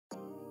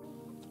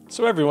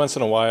So every once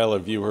in a while, a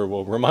viewer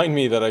will remind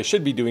me that I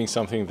should be doing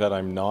something that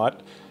I'm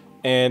not.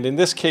 And in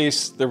this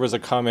case, there was a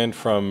comment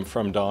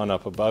from Don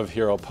up above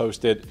here. I'll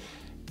post it.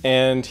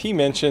 And he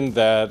mentioned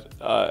that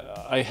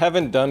I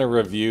haven't done a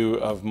review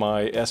of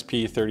my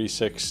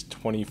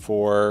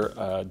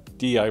SP3624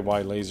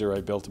 DIY laser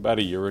I built about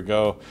a year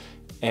ago.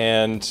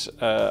 And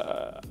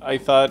I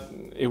thought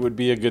it would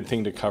be a good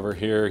thing to cover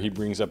here. He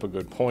brings up a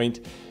good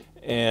point.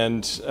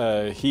 And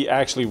he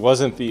actually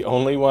wasn't the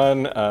only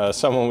one.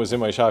 Someone was in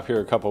my shop here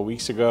a couple of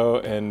weeks ago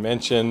and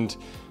mentioned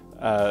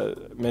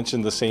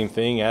the same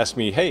thing, asked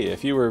me, hey,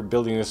 if you were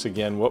building this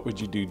again, what would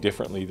you do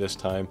differently this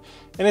time?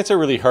 And it's a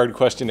really hard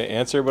question to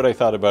answer, but I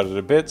thought about it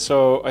a bit,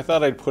 so I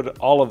thought I'd put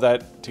all of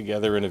that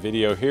together in a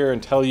video here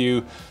and tell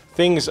you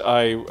things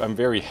I'm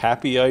very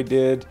happy I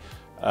did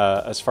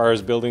as far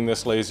as building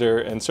this laser,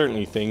 and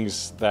certainly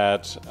things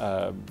that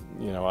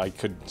I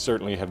could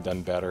certainly have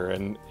done better.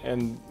 And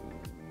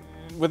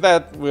with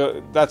that,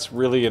 that's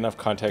really enough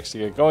context to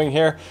get going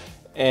here,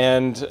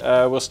 and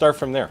we'll start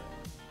from there.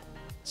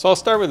 So I'll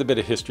start with a bit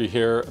of history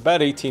here.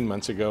 About 18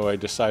 months ago, I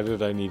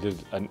decided I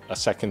needed a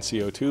second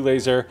CO2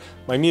 laser.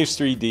 My Muse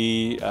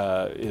 3D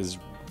is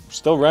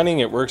still running.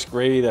 It works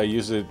great. I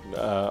use it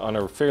on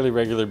a fairly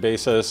regular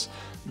basis,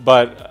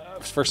 but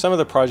for some of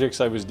the projects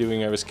I was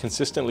doing, I was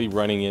consistently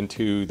running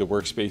into the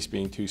workspace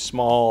being too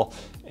small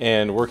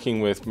and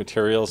working with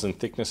materials and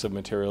thickness of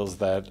materials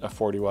that a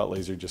 40-watt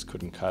laser just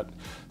couldn't cut.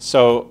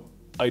 So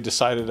I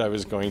decided I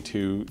was going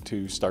to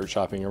start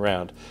shopping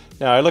around.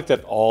 Now, I looked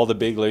at all the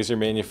big laser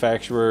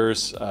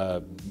manufacturers,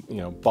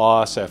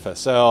 Boss,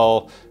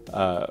 FSL,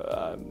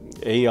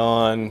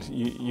 Aeon,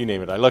 you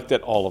name it. I looked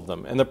at all of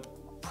them, and the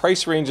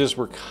price ranges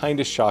were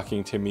kind of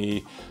shocking to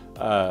me.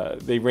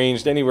 They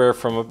ranged anywhere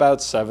from about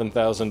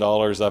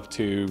 $7,000 up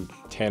to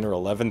 $10,000 or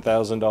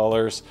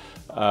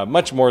 $11,000,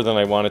 much more than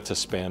I wanted to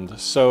spend.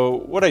 So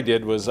what I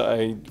did was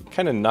I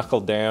kind of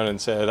knuckled down and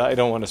said, I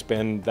don't want to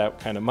spend that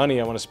kind of money,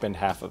 I want to spend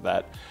half of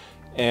that.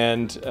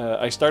 And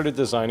I started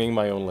designing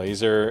my own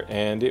laser,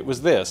 and it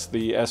was this,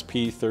 the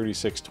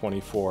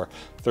SP3624,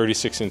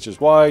 36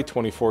 inches wide,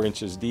 24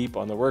 inches deep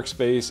on the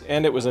workspace,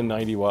 and it was a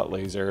 90-watt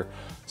laser.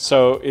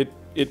 So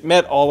it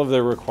met all of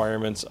the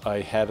requirements I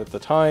had at the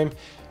time.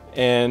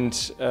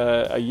 And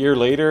a year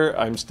later,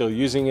 I'm still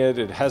using it.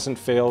 It hasn't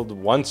failed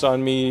once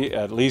on me,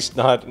 at least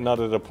not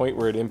at a point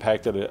where it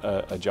impacted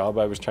a job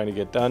I was trying to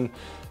get done.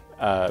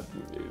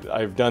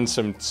 I've done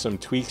some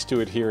tweaks to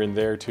it here and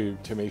there to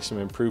make some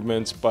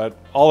improvements, but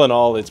all in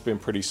all, it's been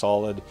pretty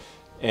solid.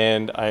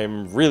 And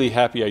I'm really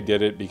happy I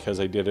did it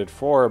because I did it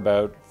for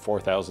about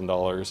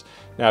 $4,000.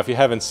 Now, if you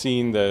haven't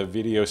seen the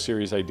video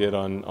series I did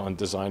on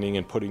designing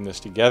and putting this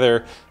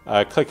together,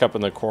 click up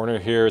in the corner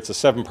here. It's a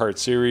 7-part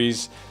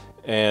series.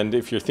 And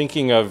if you're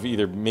thinking of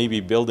either maybe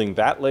building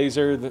that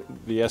laser, the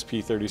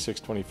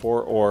SP3624,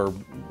 or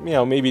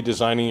maybe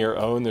designing your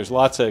own, there's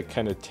lots of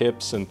kind of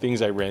tips and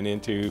things I ran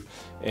into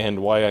and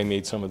why I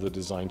made some of the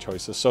design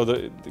choices.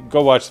 So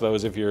go watch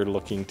those if you're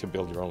looking to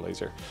build your own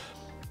laser.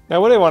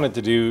 Now, what I wanted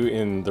to do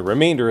in the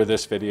remainder of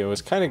this video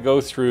is kind of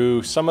go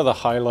through some of the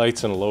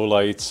highlights and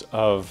lowlights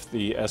of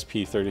the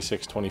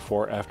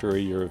SP3624 after a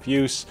year of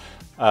use.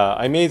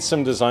 I made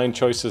some design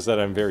choices that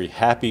I'm very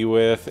happy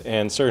with,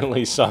 and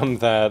certainly some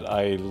that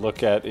I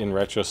look at in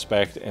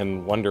retrospect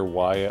and wonder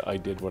why I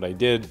did what I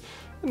did.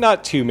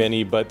 Not too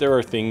many, but there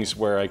are things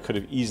where I could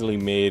have easily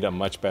made a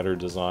much better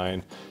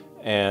design,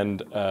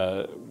 and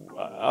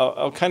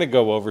I'll kind of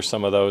go over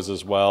some of those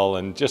as well,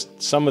 and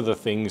just some of the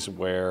things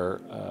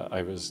where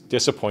I was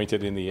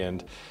disappointed in the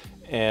end.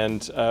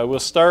 And we'll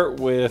start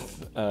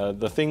with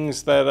the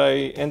things that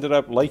I ended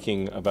up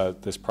liking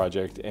about this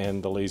project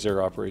and the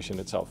laser operation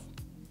itself.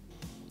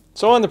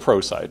 So on the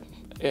pro side,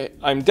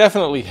 I'm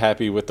definitely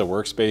happy with the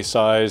workspace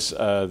size,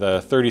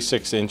 the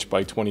 36-inch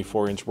by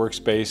 24-inch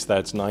workspace.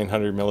 That's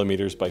 900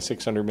 millimeters by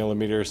 600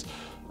 millimeters.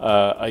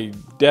 I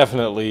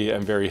definitely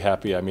am very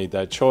happy I made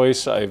that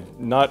choice. I've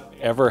not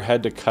ever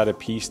had to cut a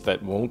piece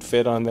that won't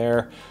fit on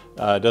there.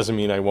 Doesn't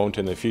mean I won't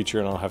in the future,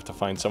 and I'll have to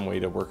find some way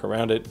to work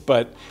around it.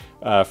 But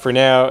for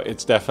now,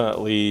 it's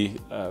definitely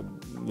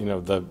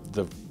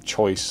the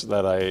choice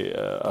that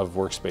of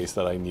workspace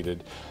that I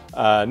needed.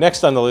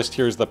 Next on the list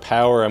here is the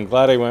power. I'm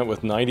glad I went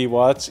with 90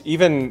 watts,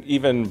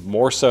 even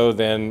more so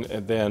than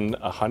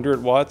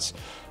 100 watts.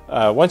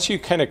 Once you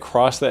kind of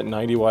cross that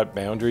 90-watt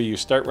boundary, you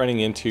start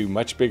running into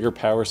much bigger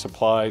power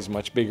supplies,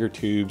 much bigger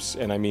tubes,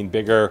 and I mean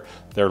bigger,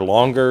 they're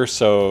longer,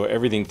 so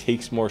everything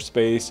takes more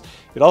space.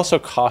 It also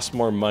costs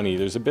more money.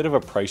 There's a bit of a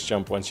price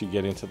jump once you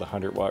get into the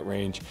 100-watt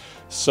range.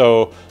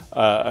 So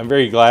I'm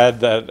very glad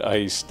that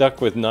I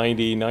stuck with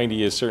 90.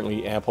 90 is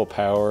certainly ample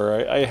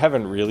power. I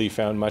haven't really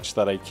found much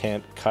that I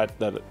can't cut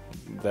that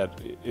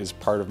is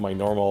part of my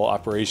normal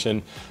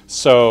operation.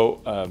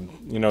 So,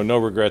 no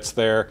regrets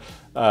there.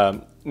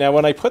 Now,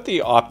 when I put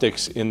the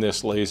optics in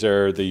this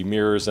laser, the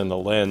mirrors and the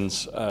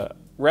lens,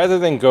 rather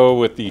than go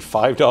with the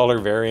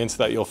 $5 variants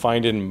that you'll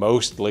find in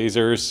most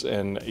lasers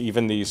and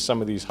even some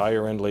of these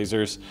higher end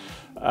lasers,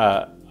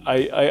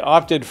 I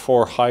opted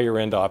for higher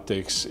end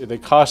optics. They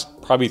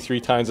cost probably 3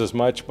 times as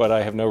much, but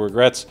I have no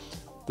regrets.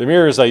 The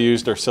mirrors I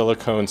used are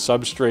silicone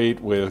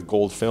substrate with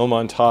gold film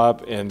on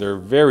top, and they're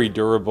very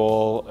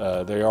durable.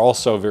 They are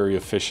also very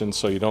efficient,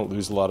 so you don't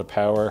lose a lot of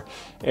power.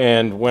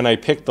 And when I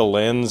picked the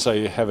lens,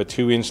 I have a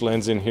 2-inch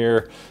lens in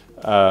here.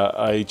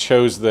 I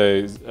chose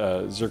the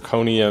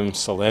zirconium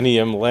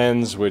selenium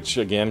lens, which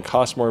again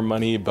costs more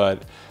money,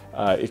 but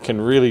it can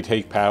really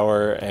take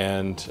power,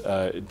 and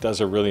it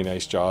does a really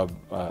nice job,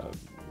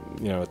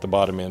 you know, at the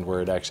bottom end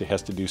where it actually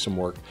has to do some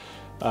work.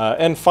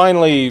 And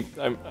finally,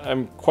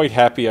 I'm quite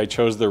happy I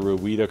chose the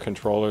Rowita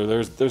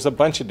controller. There's a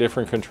bunch of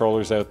different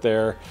controllers out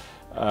there,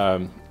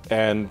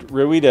 and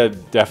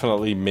Rowita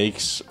definitely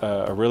makes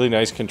a really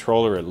nice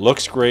controller. It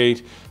looks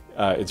great.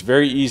 It's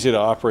very easy to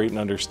operate and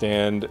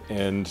understand,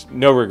 and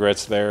no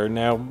regrets there.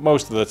 Now,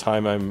 most of the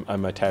time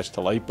I'm attached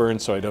to Lightburn,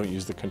 so I don't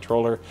use the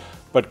controller.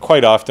 But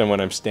quite often when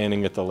I'm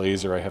standing at the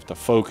laser, I have to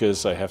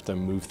focus, I have to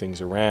move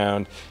things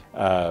around,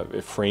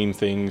 frame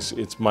things.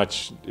 It's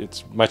much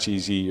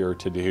easier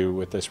to do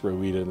with this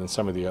Rowita than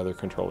some of the other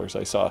controllers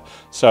I saw.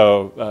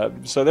 So,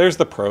 so there's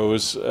the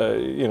pros.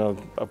 You know,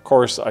 of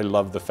course, I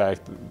love the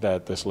fact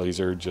that this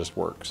laser just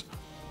works.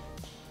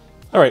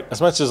 All right, as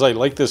much as I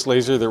like this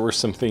laser, there were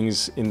some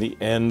things in the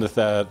end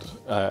that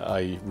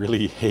I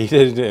really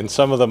hated, and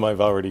some of them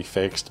I've already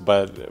fixed,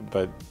 but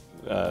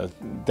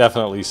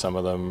definitely some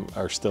of them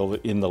are still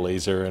in the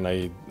laser, and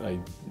I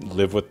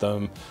live with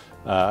them.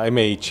 I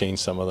may change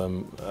some of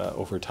them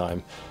over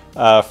time.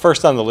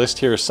 First on the list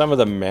here is some of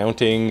the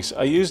mountings.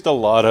 I used a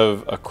lot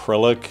of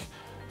acrylic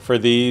for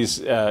these,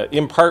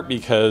 in part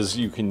because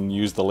you can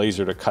use the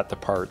laser to cut the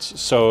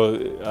parts.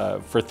 So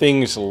for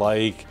things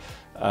like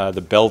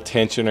the belt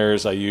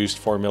tensioners, I used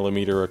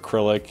 4mm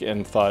acrylic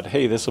and thought,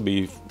 hey, this will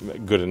be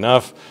good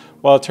enough.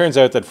 Well, it turns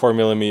out that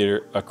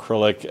 4mm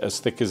acrylic, as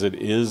thick as it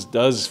is,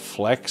 does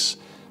flex.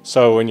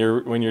 So when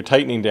you're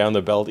tightening down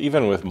the belt,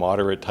 even with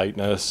moderate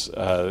tightness,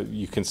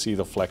 you can see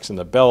the flex in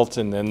the belt,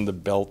 and then the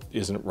belt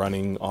isn't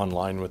running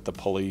online with the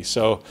pulley.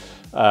 So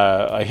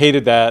I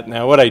hated that.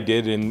 Now what I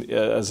did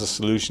as a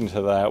solution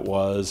to that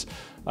was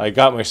I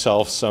got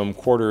myself some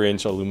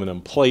 1/4-inch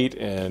aluminum plate,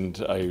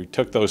 and I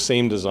took those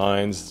same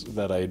designs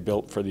that I had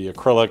built for the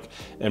acrylic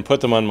and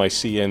put them on my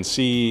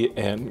CNC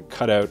and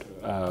cut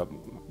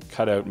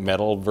out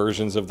metal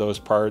versions of those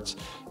parts,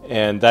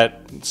 and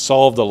that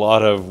solved a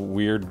lot of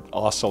weird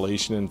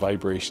oscillation and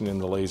vibration in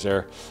the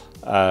laser,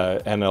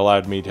 and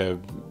allowed me to,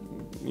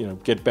 you know,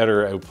 get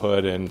better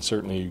output and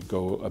certainly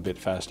go a bit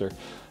faster.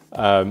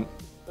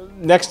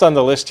 Next on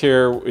the list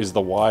here is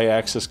the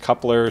Y-axis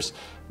couplers.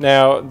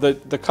 Now,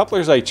 the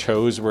couplers I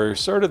chose were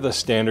sort of the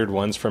standard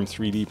ones from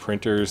 3D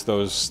printers,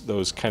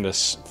 those kind of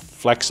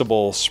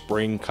flexible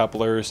spring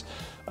couplers.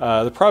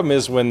 The problem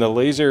is when the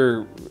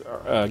laser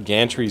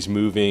gantry is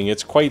moving,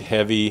 it's quite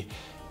heavy,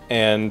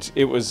 and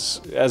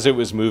as it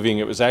was moving,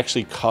 it was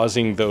actually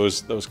causing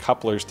those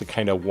couplers to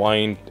kind of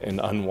wind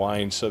and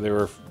unwind. So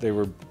they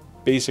were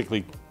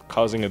basically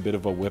causing a bit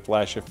of a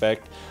whiplash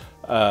effect.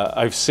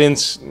 I've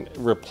since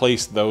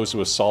replaced those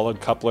with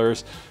solid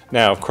couplers.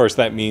 Now, of course,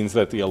 that means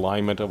that the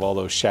alignment of all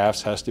those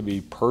shafts has to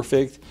be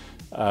perfect,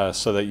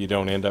 so that you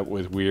don't end up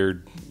with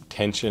weird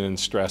tension and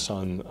stress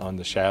on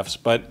the shafts.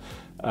 But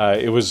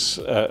it was,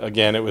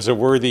 again, it was a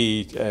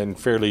worthy and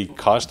fairly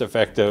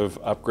cost-effective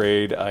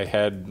upgrade. I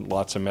had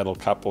lots of metal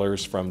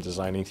couplers from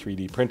designing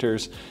 3D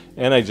printers,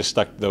 and I just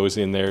stuck those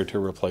in there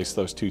to replace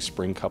those 2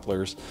 spring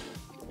couplers.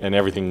 And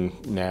everything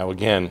now,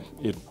 again,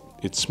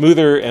 it's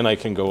smoother, and I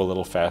can go a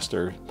little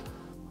faster.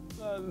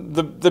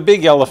 The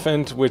big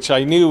elephant, which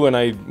I knew when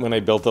I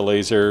built the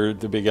laser,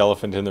 the big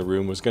elephant in the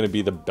room was going to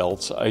be the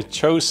belts. I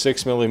chose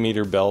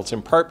 6mm belts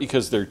in part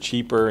because they're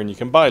cheaper, and you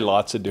can buy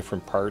lots of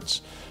different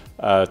parts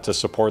to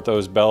support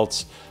those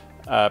belts.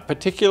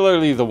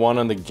 Particularly the one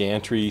on the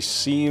gantry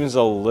seems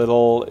a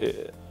little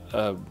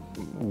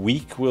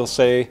weak, we'll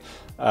say.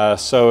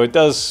 So it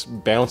does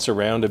bounce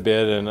around a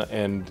bit,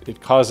 and it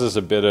causes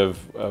a bit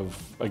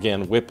of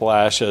again,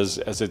 whiplash as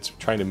it's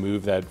trying to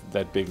move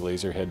that big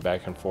laser head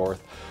back and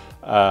forth.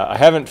 I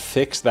haven't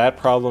fixed that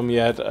problem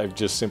yet. I've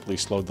just simply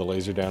slowed the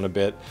laser down a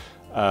bit.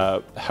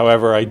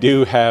 However, I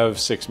do have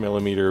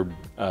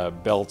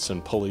 6mm belts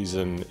and pulleys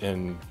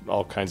and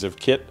all kinds of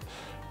kit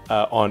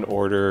on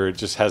order. It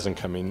just hasn't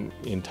come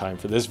in time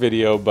for this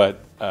video,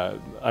 but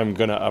I'm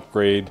going to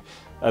upgrade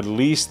at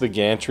least the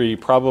gantry,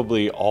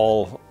 probably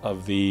all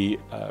of the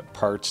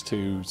parts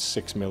to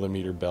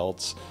 6mm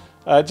belts,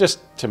 just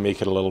to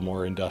make it a little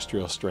more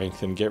industrial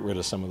strength and get rid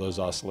of some of those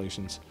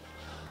oscillations.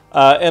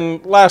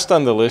 And last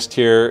on the list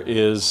here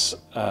is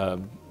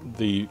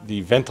the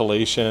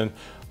ventilation.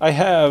 I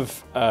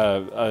have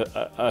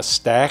a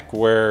stack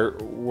where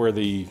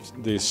the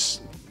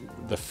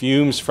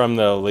fumes from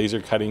the laser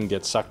cutting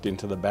get sucked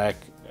into the back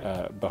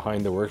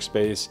behind the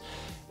workspace,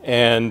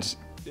 and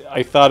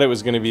I thought it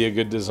was going to be a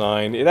good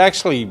design. It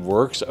actually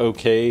works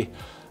okay,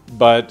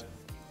 but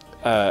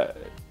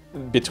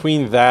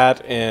between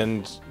that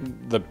and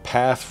the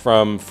path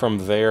from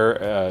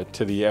there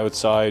to the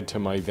outside, to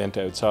my vent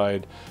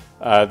outside,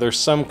 there's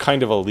some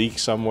kind of a leak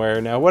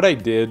somewhere. Now, what I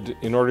did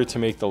in order to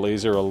make the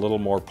laser a little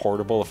more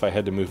portable if I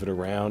had to move it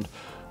around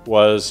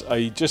was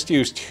I just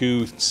used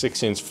two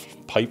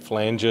 6-inch pipe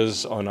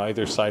flanges on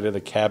either side of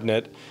the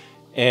cabinet,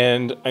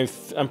 and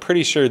I'm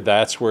pretty sure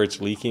that's where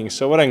it's leaking.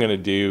 So what I'm going to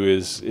do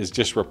is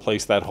just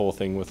replace that whole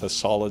thing with a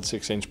solid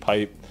 6-inch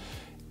pipe,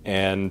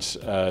 and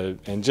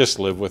just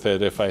live with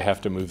it. If I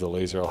have to move the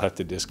laser, I'll have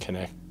to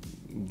disconnect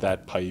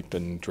that pipe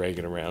and drag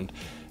it around.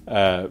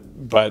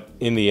 But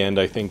in the end,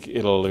 I think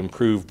it'll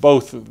improve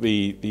both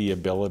the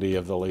ability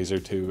of the laser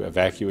to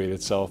evacuate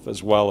itself,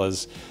 as well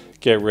as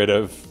get rid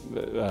of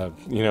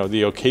you know,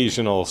 the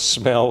occasional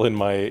smell in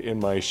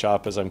my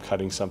shop as I'm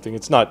cutting something.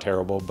 It's not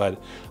terrible,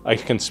 but I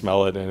can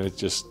smell it, and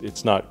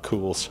it's not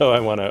cool. So I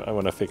want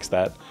to fix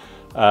that.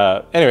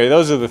 Anyway,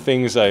 those are the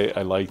things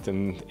I liked,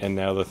 and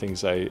now the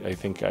things I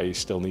think I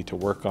still need to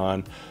work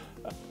on.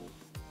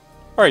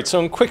 All right, so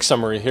in quick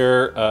summary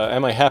here,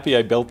 am I happy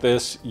I built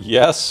this?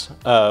 Yes,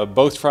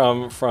 both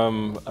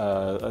from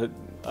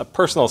a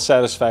personal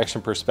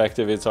satisfaction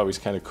perspective. It's always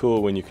kind of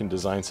cool when you can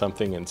design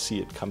something and see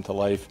it come to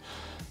life.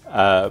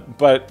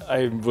 But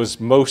I was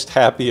most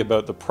happy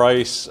about the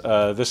price.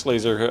 This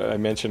laser I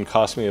mentioned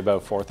cost me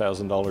about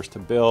 $4,000 to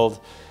build.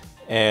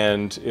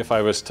 And if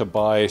I was to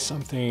buy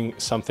something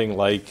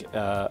like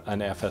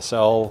an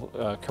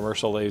FSL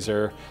commercial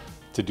laser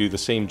to do the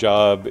same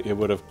job, it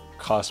would have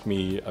cost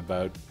me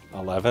about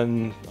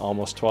 11,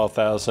 almost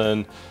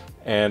 12,000,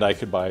 and I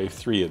could buy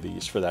 3 of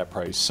these for that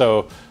price.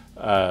 So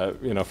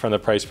you know, from the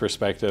price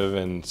perspective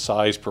and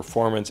size,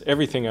 performance,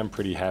 everything I'm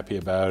pretty happy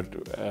about.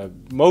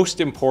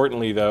 Most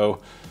importantly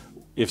though,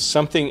 if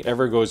something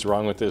ever goes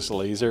wrong with this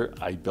laser,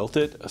 I built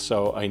it,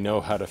 so I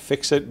know how to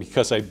fix it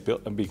because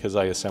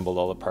I assembled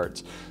all the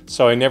parts.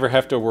 So I never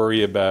have to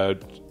worry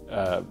about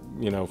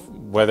you know,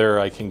 whether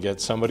I can get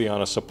somebody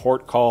on a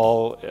support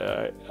call.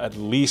 At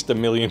least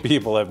 1 million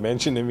people have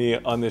mentioned to me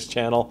on this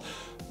channel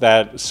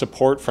that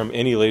support from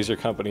any laser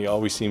company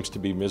always seems to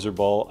be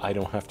miserable. I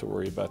don't have to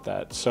worry about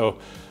that. So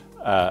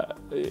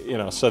you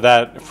know, so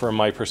that from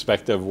my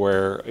perspective,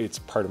 where it's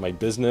part of my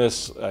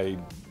business, I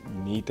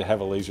need to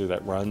have a laser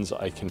that runs,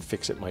 I can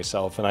fix it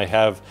myself, and I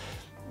have,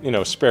 you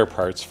know, spare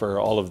parts for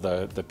all of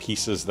the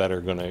pieces that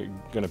are gonna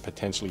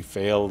potentially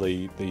fail,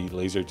 the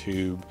laser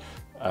tube,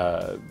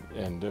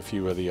 and a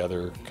few of the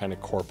other kind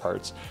of core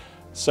parts.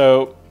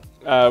 So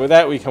with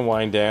that, we can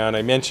wind down.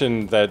 I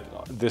mentioned that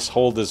this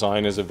whole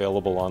design is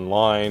available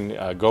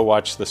online. Go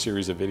watch the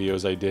series of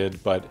videos I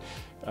did, but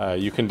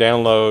you can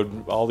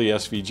download all the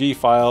SVG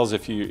files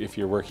if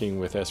you're working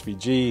with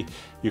SVG.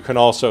 You can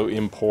also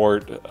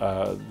import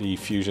the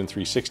Fusion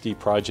 360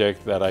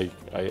 project that I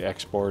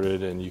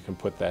exported, and you can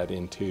put that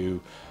into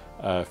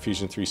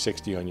Fusion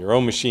 360 on your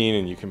own machine,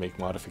 and you can make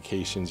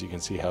modifications. You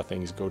can see how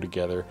things go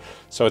together.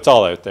 So it's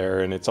all out there,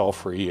 and it's all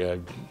free. I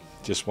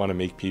just want to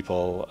make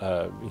people,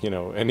 you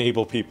know,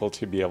 enable people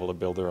to be able to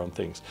build their own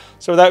things.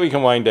 So with that, we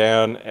can wind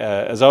down.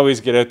 As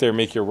always, get out there,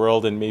 make your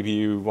world, and maybe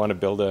you want to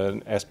build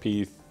an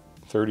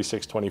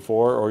SP3624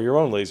 or your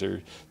own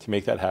laser to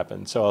make that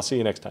happen. So I'll see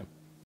you next time.